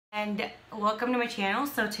And welcome to my channel.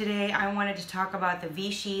 So today I wanted to talk about the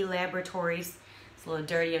Vichy Laboratories, it's a little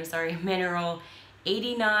dirty, I'm sorry, Mineral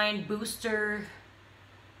 89 Booster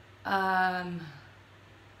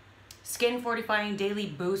Skin Fortifying Daily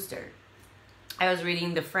Booster. I was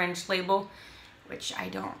reading the French label, which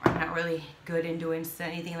I'm not really good in doing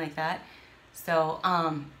anything like that. So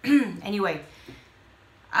anyway,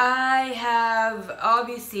 I have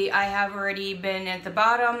already been at the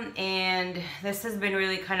bottom, and this has been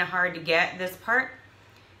really kind of hard to get, this part.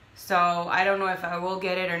 So I don't know if I will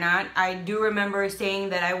get it or not. I do remember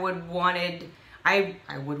saying that I wanted to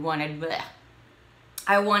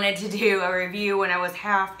do a review when I was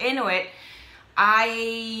half into it.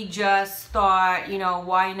 I just thought, you know,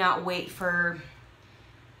 why not wait for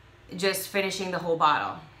just finishing the whole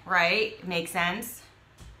bottle, right? Makes sense.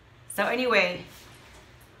 So anyway,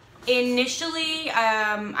 initially,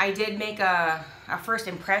 I did make a first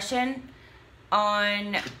impression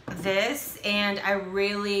on this, and I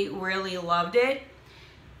really loved it.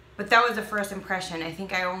 But that was the first impression. I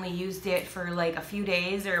think I only used it for like a few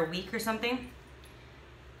days or a week or something.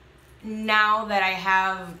 Now that I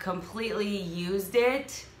have completely used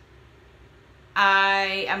it,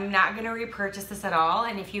 I am not going to repurchase this at all.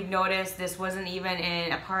 And if you've noticed, this wasn't even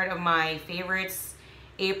in a part of my favorites,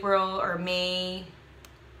 April or May,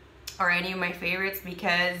 or any of my favorites,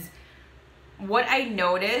 because what I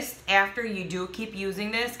noticed after you do keep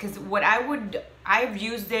using this, because I've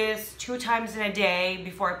used this 2 times in a day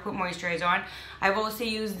before I put moisturizer on. I've also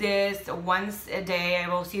used this once a day. I've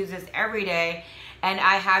also used this every day, and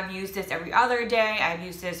I have used this every other day. I've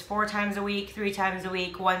used this 4 times a week, 3 times a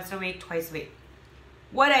week, once a week, twice a week.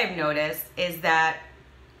 What I've noticed is that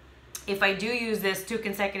if I do use this 2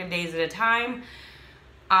 consecutive days at a time,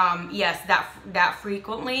 yes, that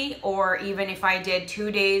frequently, or even if I did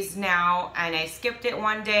 2 days now and I skipped it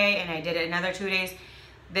one day and I did it another 2 days,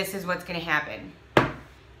 this is what's going to happen.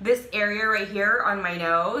 This area right here on my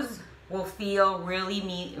nose will feel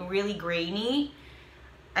really grainy,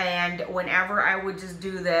 and whenever I would just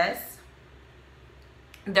do this,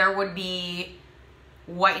 there would be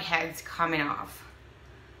whiteheads coming off.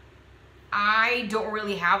 I don't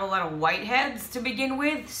really have a lot of whiteheads to begin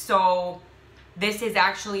with, so this is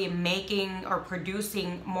actually making or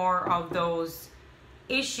producing more of those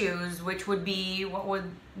issues, which would be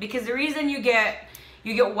because the reason you get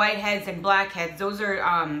whiteheads and blackheads, those are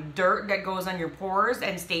dirt that goes on your pores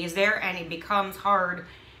and stays there, and it becomes hard,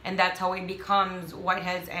 and that's how it becomes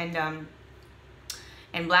whiteheads and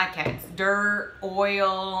blackheads. Dirt,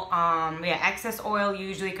 oil, excess oil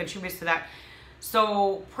usually contributes to that.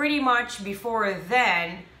 So pretty much before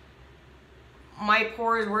then, my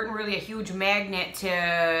pores weren't really a huge magnet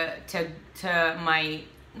to my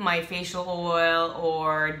facial oil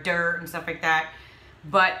or dirt and stuff like that.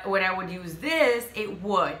 But when I would use this, it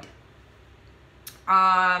would.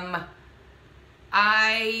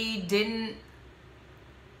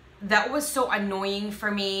 That was so annoying for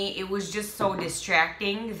me. It was just so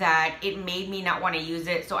distracting that it made me not want to use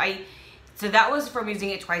it. So that was from using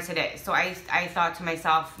it twice a day. So I thought to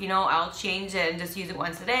myself, you know, I'll change it and just use it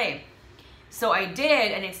once a day. So I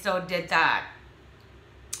did, and it still did that.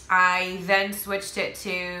 I then switched it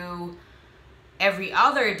to every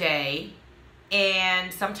other day,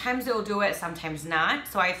 and sometimes it'll do it, sometimes not.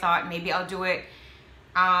 So I thought maybe I'll do it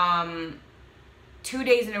 2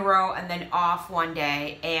 days in a row and then off one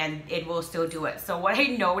day, and it will still do it. So what I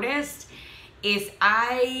noticed is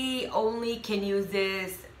I only can use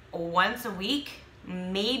this once a week,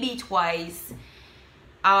 maybe twice.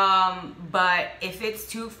 But if it's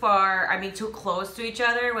too close to each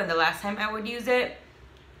other, when the last time I would use it,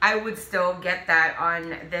 I would still get that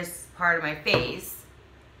on this part of my face,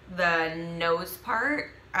 the nose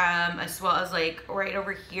part, as well as like right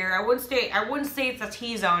over here. I wouldn't say it's a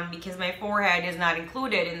T-zone because my forehead is not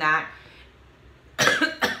included in that.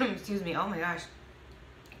 Excuse me. Oh my gosh,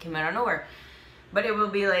 it came out of nowhere. But it will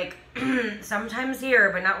be like sometimes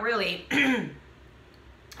here, but not really.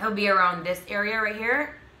 It'll be around this area right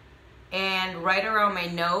here and right around my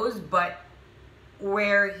nose, but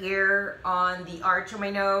where here on the arch of my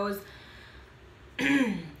nose,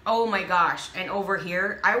 oh my gosh, and over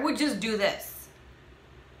here, I would just do this.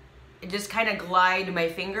 Just kind of glide my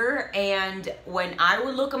finger, and when I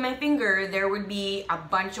would look at my finger, there would be a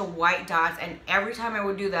bunch of white dots, and every time I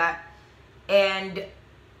would do that, and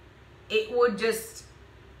it would just,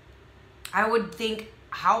 I would think,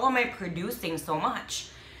 how am I producing so much?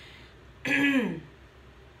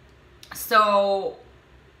 So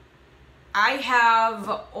I have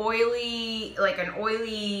an oily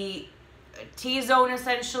T-zone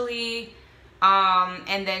essentially,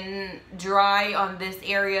 And then dry on this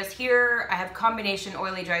areas here. I have combination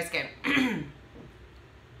oily dry skin.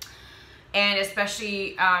 And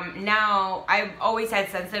especially now, I've always had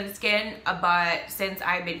sensitive skin, but since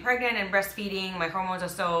I've been pregnant and breastfeeding, my hormones are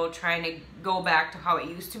still trying to go back to how it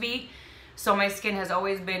used to be. So my skin has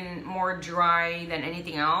always been more dry than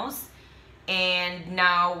anything else. And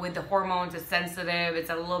now with the hormones, it's sensitive, it's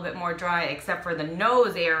a little bit more dry, except for the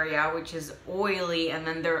nose area, which is oily. And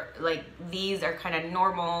then they're like, these are kind of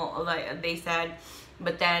normal, like they said.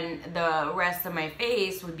 But then the rest of my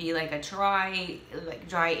face would be like a dry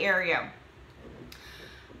area.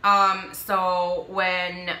 So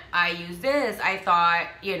when I used this, I thought,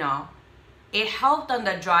 you know, it helped on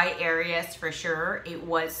the dry areas for sure. It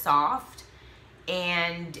was soft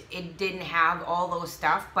and it didn't have all those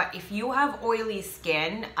stuff. But if you have oily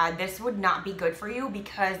skin, this would not be good for you,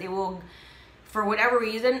 because it will, for whatever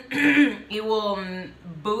reason, it will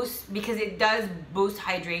boost, because it does boost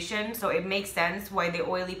hydration. So it makes sense why the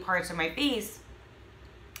oily parts of my face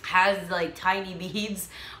has like tiny beads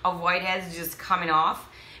of whiteheads just coming off.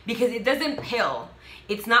 Because it doesn't pill.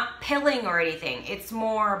 It's not pilling or anything. It's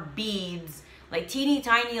more beads, like teeny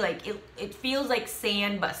tiny, like it feels like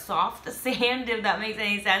sand, but soft sand, if that makes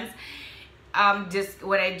any sense. Just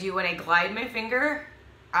when I glide my finger,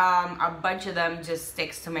 a bunch of them just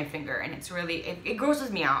sticks to my finger, and it's really, it grosses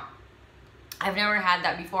me out. I've never had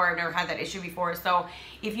that before. I've never had that issue before. So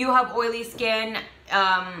if you have oily skin,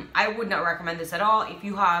 I would not recommend this at all. If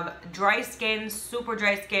you have dry skin, super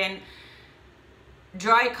dry skin,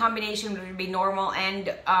 dry combination would be normal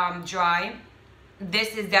and dry,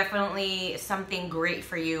 this is definitely something great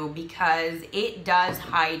for you, because it does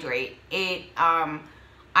hydrate. It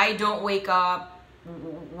I don't wake up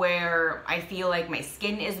where I feel like my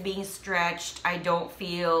skin is being stretched. I don't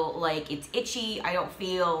feel like it's itchy. I don't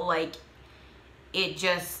feel like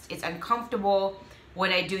it's uncomfortable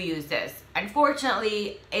when I do use this.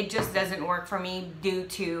 Unfortunately, it just doesn't work for me due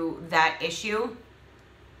to that issue.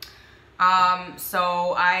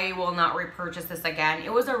 So I will not repurchase this again.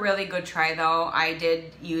 It was a really good try though. I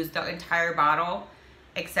did use the entire bottle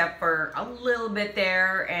except for a little bit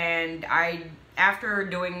there, and after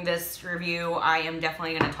doing this review, I am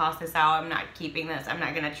definitely going to toss this out. I'm not keeping this. I'm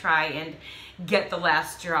not going to try and get the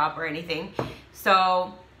last drop or anything.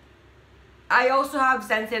 So I also have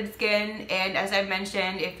sensitive skin, and as I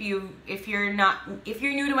mentioned, if you're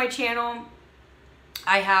new to my channel,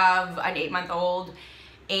 I have an 8-month-old.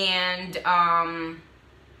 And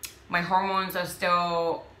my hormones are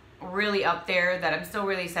still really up there, that I'm still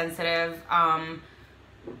really sensitive.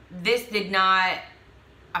 This did not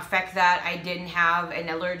affect that. I didn't have an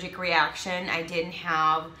allergic reaction. I didn't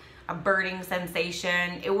have a burning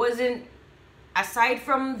sensation. It wasn't, aside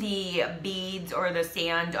from the beads or the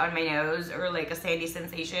sand on my nose or like a sandy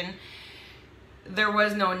sensation, there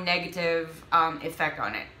was no negative effect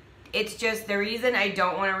on it. It's just, the reason I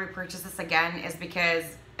don't want to repurchase this again is because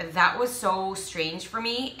that was so strange for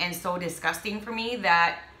me and so disgusting for me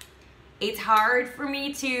that it's hard for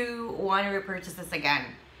me to want to repurchase this again.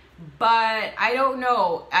 But I don't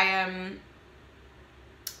know. I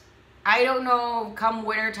don't know, come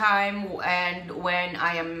winter time and when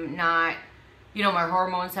I am not, you know, my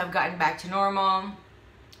hormones have gotten back to normal,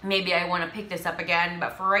 maybe I want to pick this up again.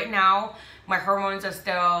 But for right now, my hormones are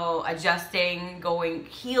still adjusting,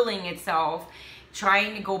 healing itself,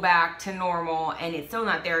 trying to go back to normal, and it's still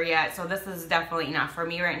not there yet. So this is definitely not for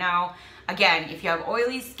me right now. Again, if you have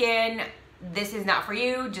oily skin, this is not for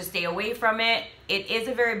you. Just stay away from it. It is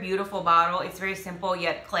a very beautiful bottle. It's very simple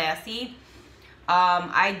yet classy.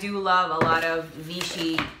 I do love a lot of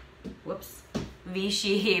Vichy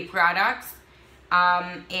products.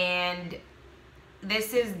 And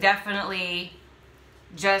this is definitely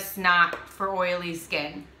just not for oily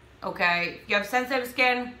skin. Okay, if you have sensitive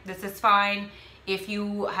skin, this is fine. If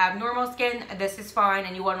you have normal skin, this is fine,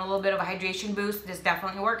 and you want a little bit of a hydration boost, this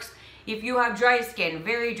definitely works. If you have dry skin,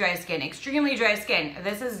 very dry skin, extremely dry skin,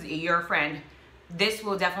 this is your friend. This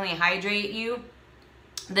will definitely hydrate you.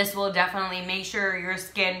 This will definitely make sure your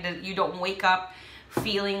skin, that you don't wake up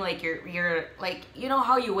feeling like you're like, you know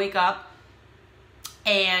how you wake up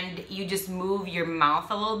and you just move your mouth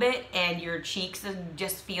a little bit and your cheeks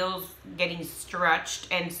just feels getting stretched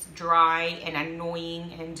and dry and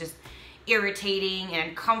annoying and just irritating and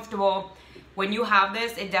uncomfortable. When you have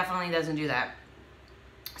this, it definitely doesn't do that.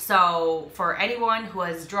 So for anyone who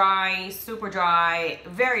has dry, super dry,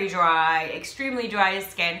 very dry, extremely dry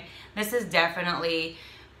skin, this is definitely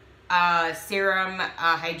a serum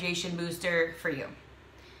hydration booster for you.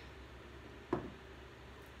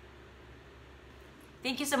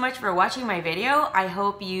 Thank you so much for watching my video. I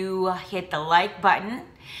hope you hit the like button,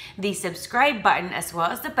 the subscribe button, as well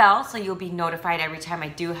as the bell so you'll be notified every time I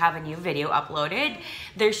do have a new video uploaded.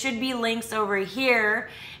 There should be links over here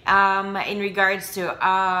in regards to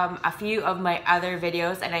a few of my other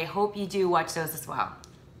videos, and I hope you do watch those as well.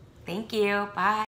 Thank you. Bye.